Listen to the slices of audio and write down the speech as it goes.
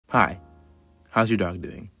Hi, how's your dog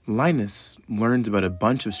doing? Linus learns about a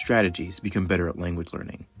bunch of strategies to become better at language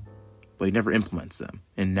learning, but he never implements them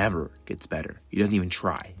and never gets better. He doesn't even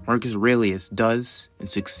try. Marcus Aurelius does and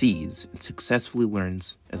succeeds and successfully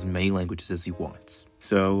learns as many languages as he wants.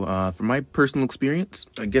 So from my personal experience,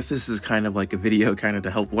 I guess this is kind of like a video kind of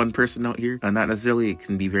to help one person out here. Not necessarily, it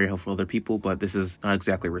can be very helpful to other people, but this is not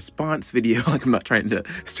exactly a response video. Like, I'm not trying to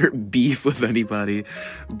start beef with anybody,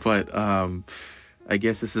 but I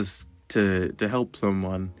guess this is to help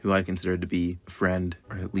someone who I consider to be a friend,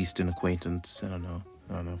 or at least an acquaintance. I don't know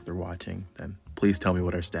if they're watching. Then please tell me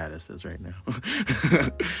what our status is right now.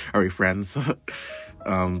 Are we friends?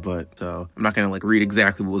 But I'm not gonna read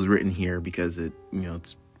exactly what was written here because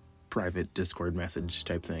it's private Discord message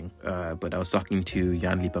type thing. But I was talking to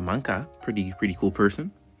Jan Lippmanka, pretty cool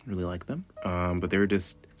person. Really like them. But they're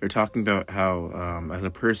talking about how as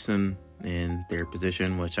a person in their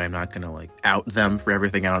position, which I'm not gonna out them for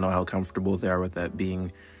everything. I don't know how comfortable they are with that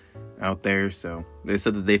being out there. So they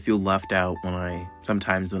said that they feel left out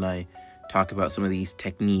sometimes when I talk about some of these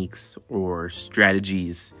techniques or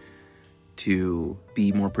strategies to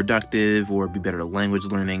be more productive or be better at language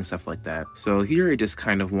learning, stuff like that. So here I just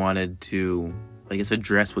kind of wanted to,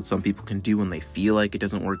 address what some people can do when they feel like it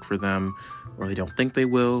doesn't work for them, or they don't think they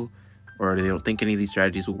will, or they don't think any of these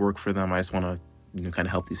strategies will work for them. I just want to kind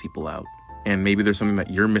of help these people out. And maybe there's something that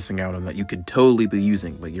you're missing out on that you could totally be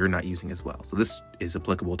using, but you're not using as well. So this is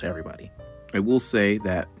applicable to everybody. I will say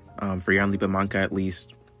that for Jan Lippmanka, at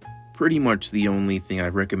least, pretty much the only thing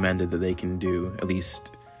I've recommended that they can do, at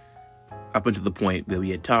least up until the point that we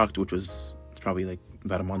had talked, which was probably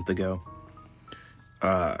about a month ago.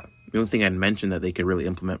 The only thing I'd mentioned that they could really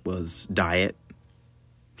implement was diet.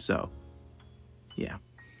 So, yeah.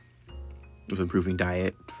 It was improving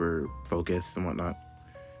diet for focus and whatnot.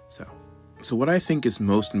 So what I think is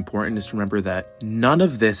most important is to remember that none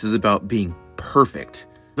of this is about being perfect.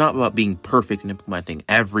 It's not about being perfect in implementing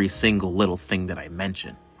every single little thing that I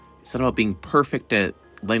mention. It's not about being perfect at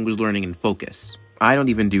language learning and focus. I don't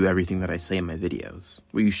even do everything that I say in my videos.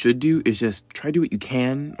 What you should do is just try to do what you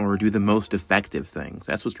can or do the most effective things.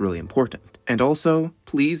 That's what's really important. And also,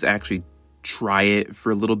 please actually try it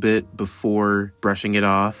for a little bit before brushing it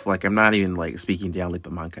off. I'm not even speaking down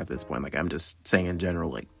Lippmanka at this point. I'm just saying in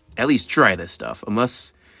general, at least try this stuff.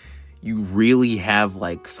 Unless you really have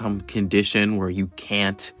some condition where you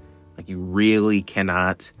can't, you really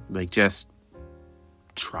cannot, just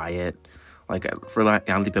try it. For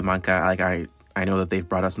Jan Lippmanka, I know that they've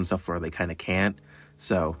brought up some stuff where they kind of can't.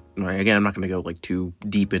 So again, I'm not going to go too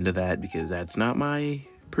deep into that because that's not my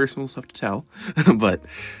personal stuff to tell. But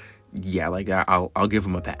yeah, I'll give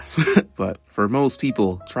them a pass. But for most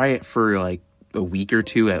people, try it for a week or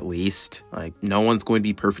two at least. No one's going to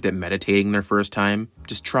be perfect at meditating their first time.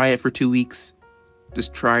 Just try it for 2 weeks.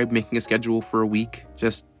 Just try making a schedule for a week.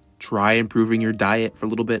 Just try improving your diet for a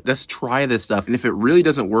little bit. Just try this stuff. And if it really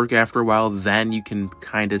doesn't work after a while, then you can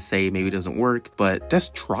kind of say maybe it doesn't work, but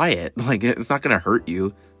just try it. It's not going to hurt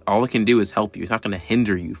you. All it can do is help you. It's not going to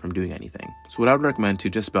hinder you from doing anything. So what I would recommend to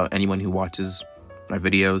just about anyone who watches my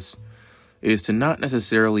videos is to not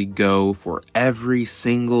necessarily go for every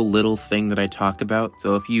single little thing that I talk about.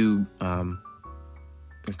 So if you are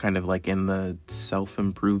kind of in the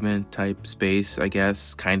self-improvement type space, I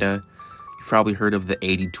guess, you've probably heard of the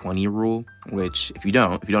 80-20 rule, which if you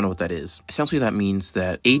don't know what that is, essentially that means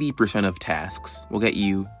that 80% of tasks will get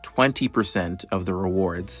you 20% of the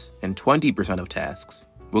rewards, and 20% of tasks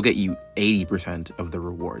will get you 80% of the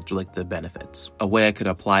rewards, or the benefits. A way I could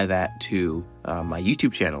apply that to my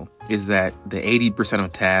YouTube channel is that the 80%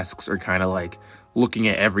 of tasks are kind of looking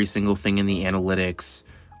at every single thing in the analytics,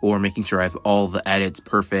 or making sure I have all the edits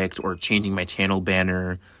perfect, or changing my channel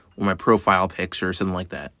banner, or my profile picture, something like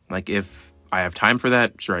that. If I have time for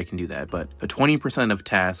that, sure, I can do that. But the 20% of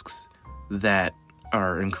tasks that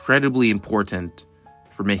are incredibly important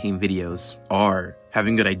for making videos are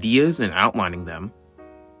having good ideas and outlining them.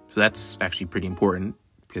 So that's actually pretty important,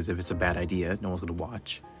 because if it's a bad idea, no one's going to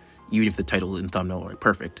watch, even if the title and thumbnail are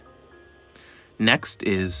perfect. Next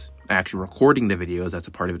is actually recording the videos. That's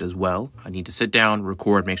a part of it as well. I need to sit down,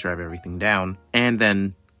 record, make sure I have everything down, and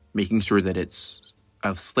then making sure that it's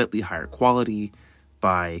of slightly higher quality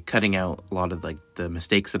by cutting out a lot of the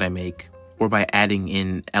mistakes that I make, or by adding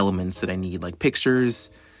in elements that I need,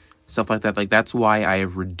 pictures, stuff like that. That's why I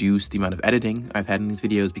have reduced the amount of editing I've had in these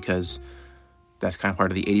videos, because that's kind of part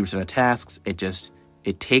of the 80% of tasks.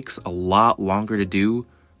 It takes a lot longer to do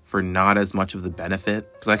for not as much of the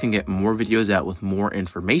benefit, because I can get more videos out with more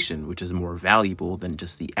information, which is more valuable than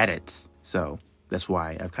just the edits. So that's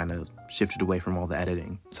why I've kind of shifted away from all the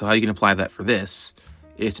editing. So how you can apply that for this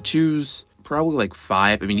is to choose probably like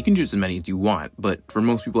 5. I mean, you can choose as many as you want, but for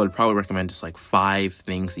most people, I'd probably recommend just like 5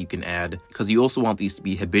 things you can add, because you also want these to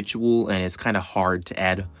be habitual, and it's kind of hard to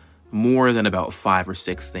add more than about 5 or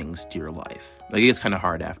 6 things to your life. Like, it's kind of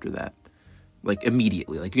hard after that, like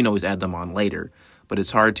immediately. Like, you can always add them on later, but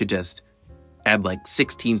it's hard to just add like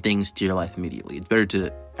 16 things to your life immediately. It's better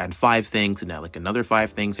to add 5 things and add like another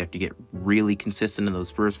 5 things after you get really consistent in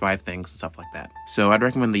those first 5 things and stuff like that. So I'd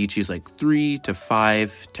recommend that you choose like 3 to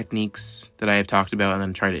 5 techniques that I have talked about and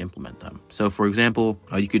then try to implement them. So for example,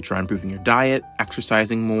 you could try improving your diet,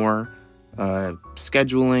 exercising more,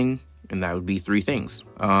 scheduling, and that would be 3 things.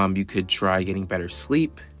 You could try getting better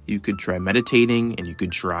sleep, you could try meditating, and you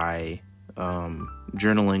could try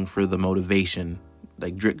journaling for the motivation.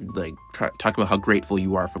 Talk about how grateful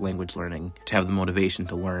you are for language learning to have the motivation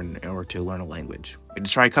to learn or to learn a language.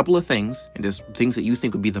 Just try a couple of things, and just things that you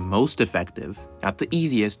think would be the most effective, not the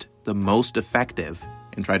easiest, the most effective,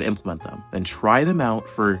 and try to implement them. Then try them out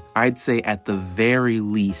for, I'd say at the very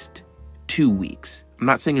least, 2 weeks. I'm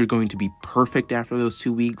not saying you're going to be perfect after those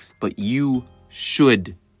 2 weeks, but you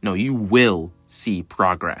will see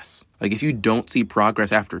progress. Like, if you don't see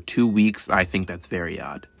progress after 2 weeks, I think that's very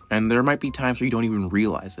odd. And there might be times where you don't even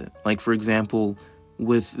realize it. Like, for example,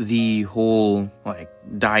 with the whole, like,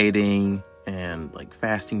 dieting and, like,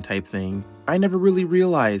 fasting type thing, I never really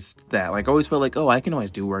realized that. Like, I always felt like, oh, I can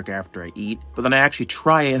always do work after I eat. But then I actually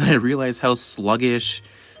try it, and I realize how sluggish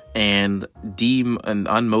and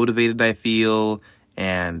unmotivated I feel.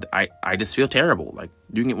 And I just feel terrible. Like,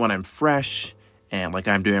 doing it when I'm fresh, and like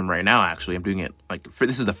I'm doing right now, actually. I'm doing it, like,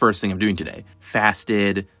 this is the first thing I'm doing today.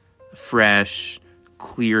 Fasted, fresh,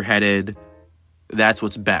 clear-headed. That's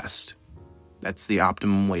what's best. That's the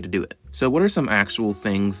optimum way to do it. So what are some actual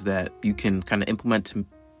things that you can kind of implement to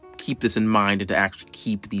keep this in mind and to actually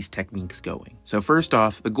keep these techniques going? So first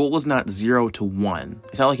off, the goal is not 0 to 1.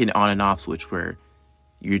 It's not like an on and off switch where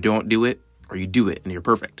you don't do it or you do it and you're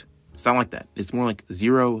perfect. It's not like that. It's more like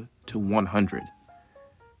 0 to 100.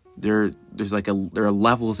 There are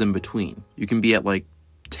levels in between. You can be at like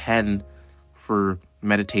 10 for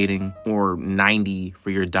meditating or 90 for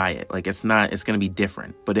your diet. Like, it's going to be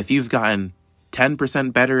different. But if you've gotten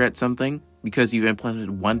 10% better at something because you've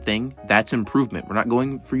implemented one thing, that's improvement. We're not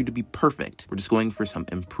going for you to be perfect. We're just going for some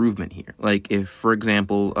improvement here. Like, if, for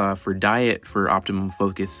example, for diet, for optimum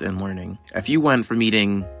focus and learning, if you went from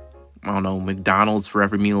eating, I don't know, McDonald's for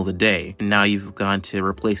every meal of the day, and now you've gone to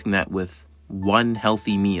replacing that with one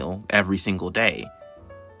healthy meal every single day,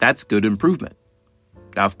 that's good improvement.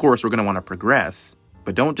 Now, of course, we're going to want to progress,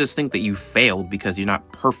 but don't just think that you failed because you're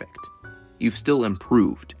not perfect. You've still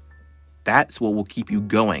improved. That's what will keep you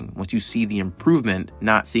going once you see the improvement,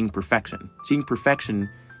 not seeing perfection. Seeing perfection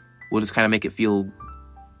will just kind of make it feel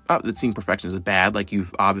that seeing perfection is bad, like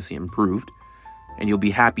you've obviously improved, and you'll be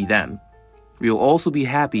happy then. You'll also be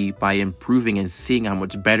happy by improving and seeing how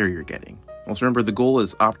much better you're getting. Also remember, the goal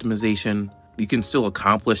is optimization. You can still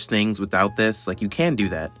accomplish things without this, like you can do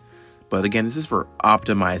that. But again, this is for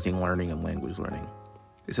optimizing learning and language learning.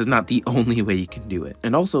 This is not the only way you can do it.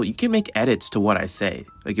 And also, you can make edits to what I say.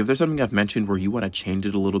 Like, if there's something I've mentioned where you want to change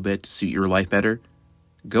it a little bit to suit your life better,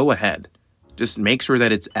 go ahead. Just make sure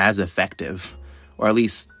that it's as effective, or at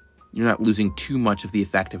least you're not losing too much of the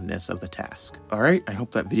effectiveness of the task. All right, I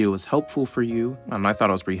hope that video was helpful for you. I thought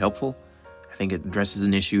it was pretty helpful. I think it addresses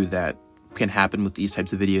an issue that can happen with these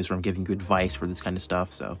types of videos where I'm giving you advice for this kind of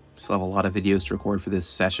stuff. So still have a lot of videos to record for this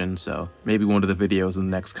session. So maybe one of the videos in the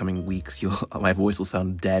next coming weeks, my voice will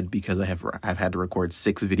sound dead because I've had to record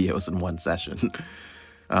 6 videos in one session.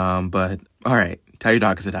 But all right, tell your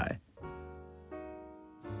dog I said hi.